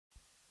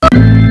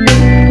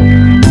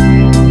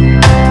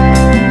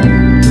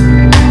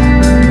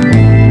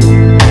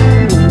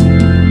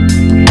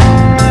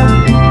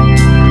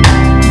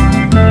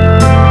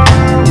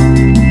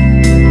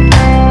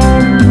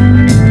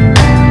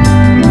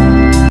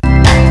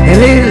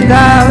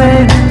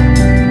darling,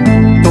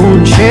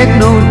 don't shed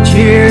no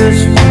tears.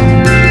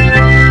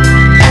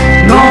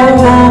 No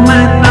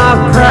woman, no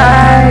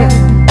cry.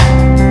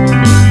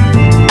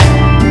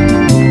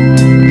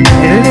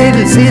 Hey,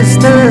 little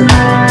sister,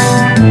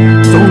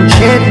 don't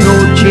shed no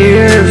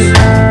tears.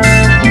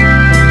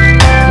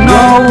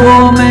 No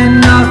woman,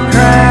 no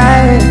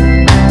cry.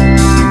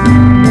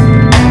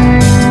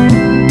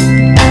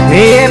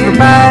 Hey,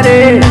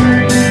 everybody,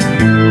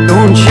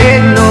 don't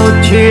shed no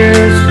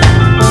tears.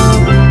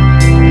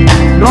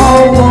 No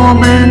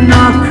woman,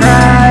 no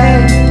cry.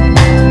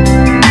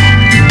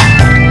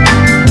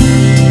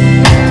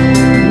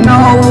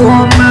 No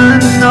woman,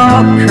 no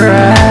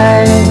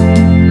cry.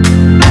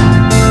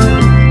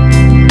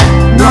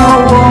 No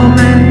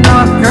woman, no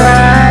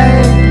cry.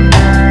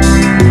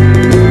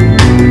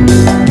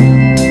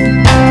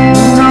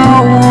 No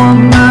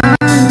woman,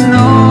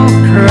 no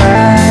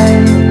cry.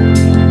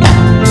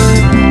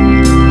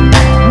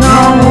 No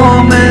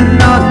woman,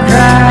 no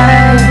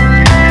cry.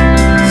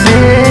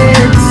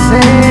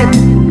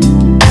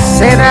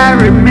 Said I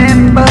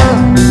remember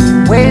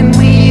when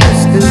we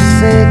used to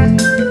sit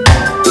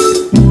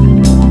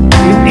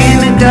in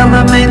a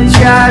government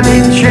yard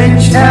in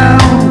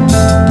Trenchtown,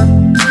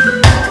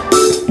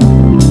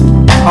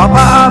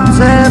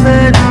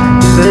 observing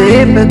the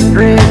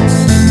hypocrites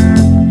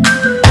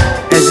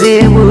as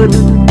they would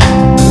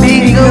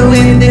mingle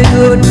with the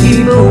good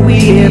people we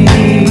have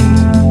made.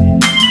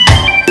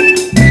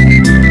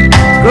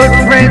 Good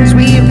friends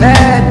we've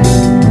had,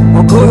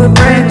 or good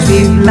friends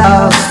we've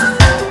lost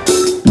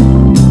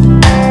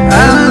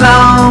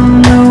along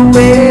the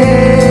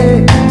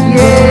way,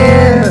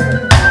 yeah.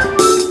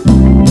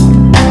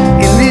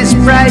 In this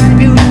bright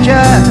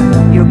future,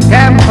 you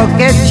can't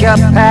forget your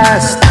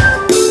past.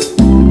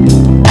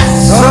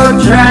 So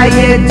dry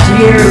your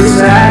tears,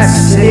 I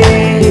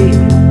say.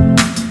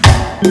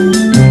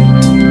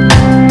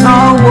 No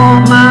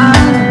woman,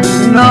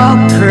 no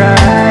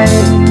cry.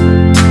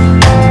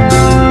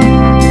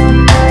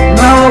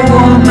 No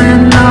woman,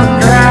 no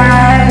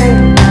cry.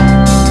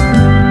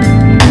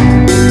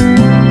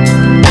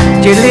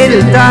 Dear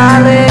little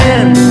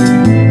darling,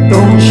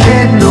 don't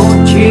shed no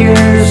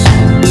tears.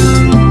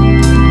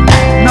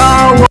 No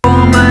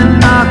woman,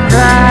 no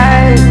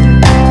cry.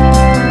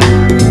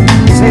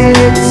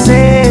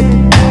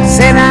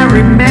 Said I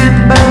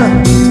remember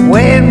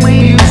when we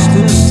used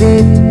to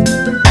sit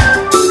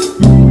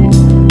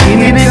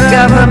in a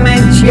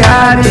government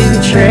yard in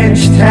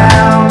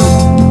Trenchtown,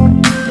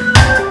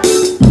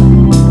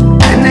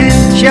 and then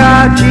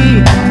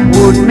Georgie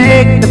would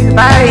make the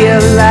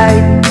fire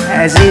light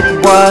as it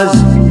was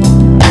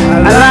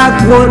a log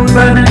wood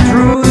burning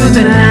through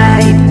the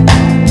night.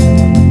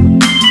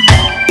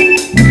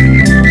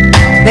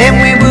 Then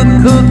we would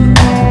cook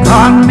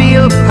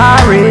cornmeal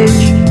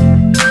porridge,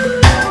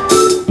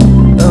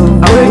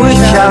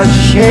 which I'll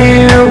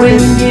share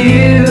with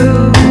you.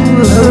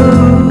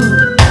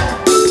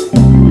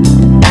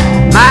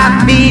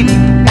 My beef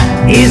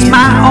is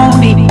my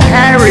only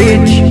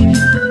carriage,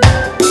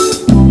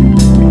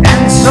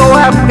 and so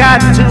I've got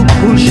to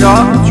push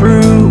on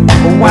through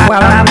while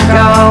I'm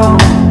gone.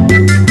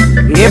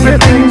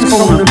 Everything's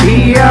gonna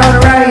be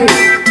alright.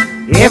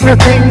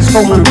 Everything's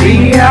gonna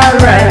be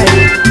alright.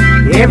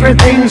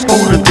 Everything's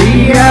gonna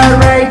be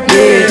alright,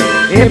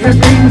 yeah.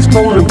 Everything's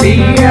gonna be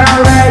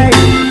alright.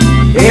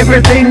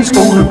 Everything's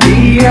gonna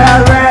be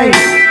alright.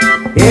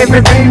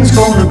 Everything's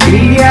gonna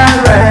be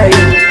alright.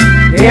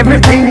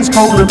 Everything's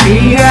gonna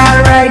be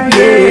alright,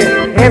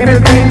 yeah.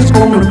 Everything's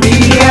gonna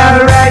be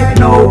alright.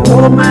 No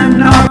woman,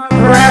 no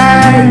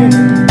cry.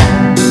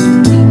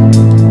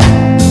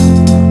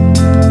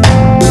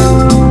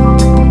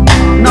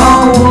 No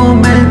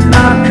woman,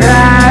 no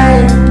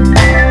cry.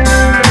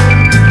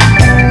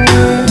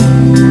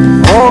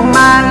 Oh,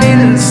 my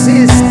little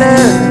sister,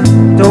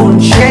 don't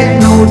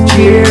shed no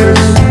tears.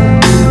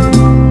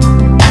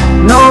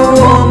 No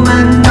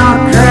woman, no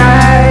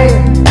cry.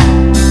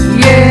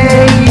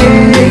 Yeah,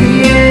 yeah,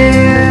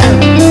 yeah.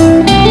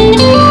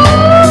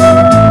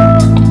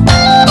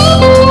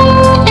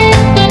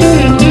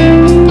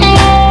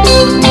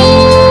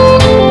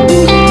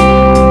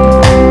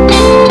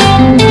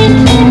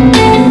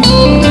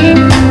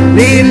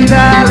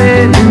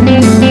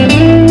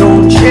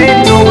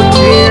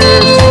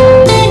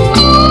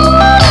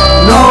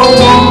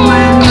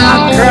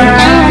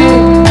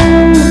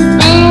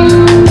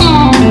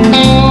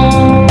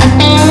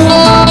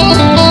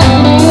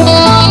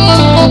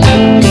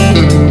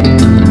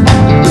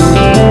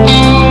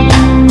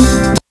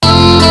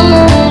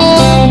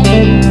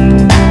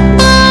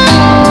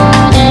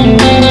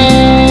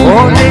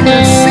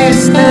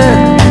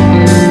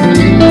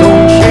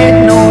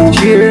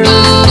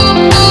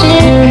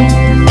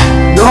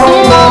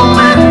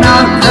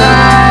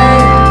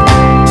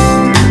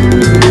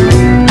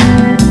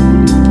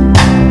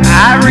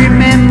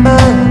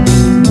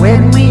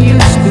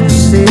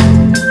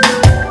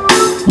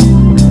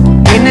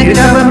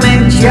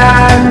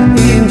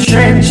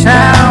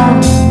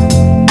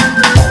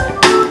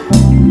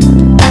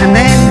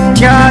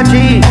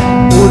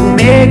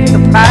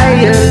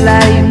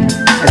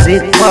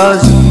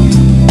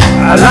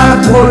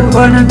 road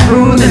running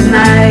through the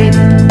night.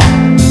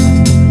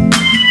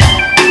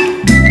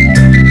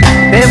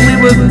 Then we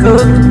would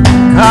cook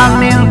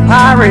cornmeal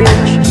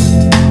porridge,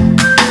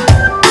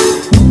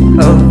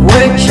 of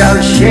which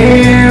I'll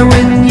share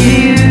with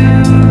you.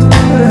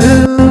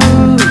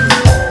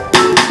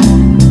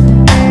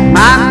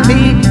 My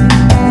meat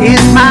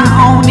is my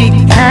only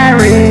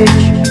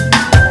carriage,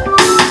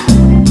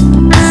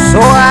 so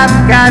I've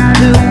got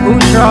to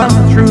push on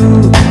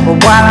through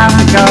while I